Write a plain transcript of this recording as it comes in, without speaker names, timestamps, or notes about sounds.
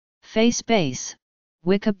FaceBase,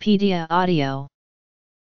 Wikipedia Audio.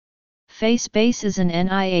 FaceBase is an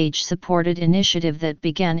NIH-supported initiative that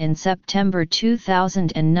began in September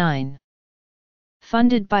 2009.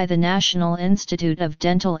 Funded by the National Institute of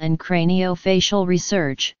Dental and Craniofacial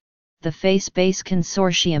Research, the FaceBase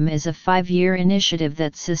Consortium is a 5-year initiative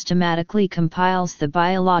that systematically compiles the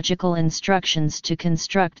biological instructions to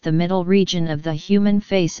construct the middle region of the human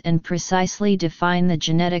face and precisely define the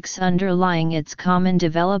genetics underlying its common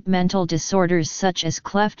developmental disorders such as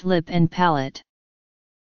cleft lip and palate.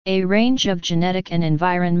 A range of genetic and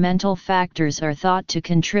environmental factors are thought to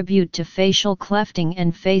contribute to facial clefting,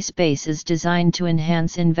 and FaceBase is designed to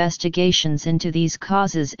enhance investigations into these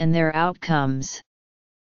causes and their outcomes.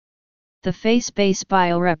 The FaceBase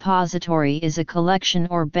Biorepository is a collection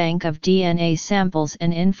or bank of DNA samples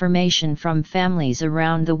and information from families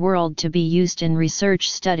around the world to be used in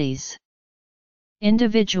research studies.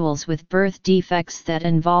 Individuals with birth defects that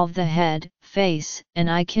involve the head, face, and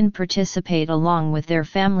eye can participate along with their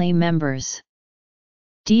family members.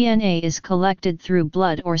 DNA is collected through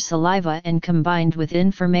blood or saliva and combined with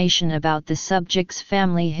information about the subject's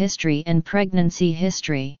family history and pregnancy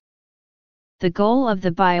history. The goal of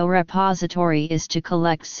the biorepository is to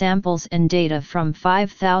collect samples and data from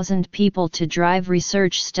 5,000 people to drive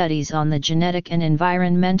research studies on the genetic and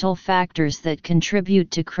environmental factors that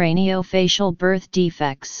contribute to craniofacial birth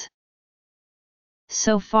defects.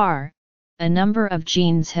 So far, a number of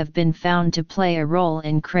genes have been found to play a role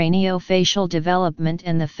in craniofacial development,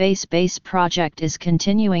 and the FaceBase project is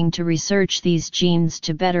continuing to research these genes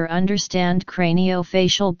to better understand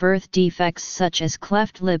craniofacial birth defects such as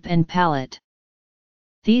cleft lip and palate.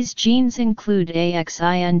 These genes include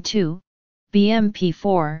AXIN2,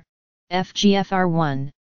 BMP4,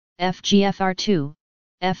 FGFR1, FGFR2,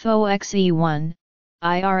 FOXE1,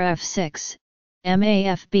 IRF6,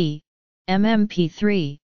 MAFB,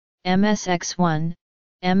 MMP3, MSX1,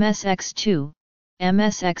 MSX2,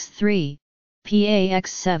 MSX3,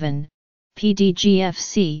 PAX7,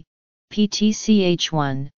 PDGFC,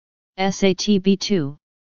 PTCH1, SATB2,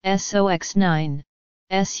 SOX9,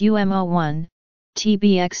 SUMO1,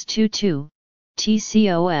 TBX22,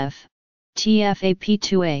 TCOF,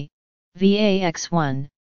 TFAP2A, VAX1,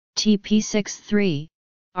 TP63,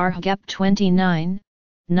 RHGAP29,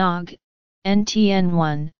 NOG,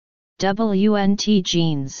 NTN1, WNT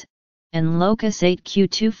genes, and Locus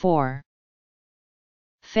 8Q24.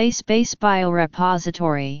 FaceBase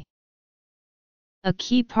Biorepository. A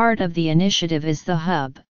key part of the initiative is the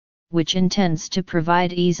Hub, which intends to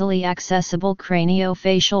provide easily accessible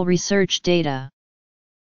craniofacial research data.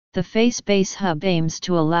 The FaceBase Hub aims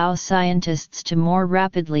to allow scientists to more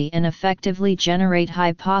rapidly and effectively generate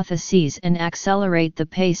hypotheses and accelerate the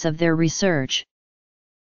pace of their research.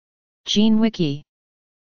 GeneWiki.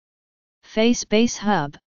 FaceBase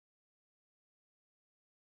Hub,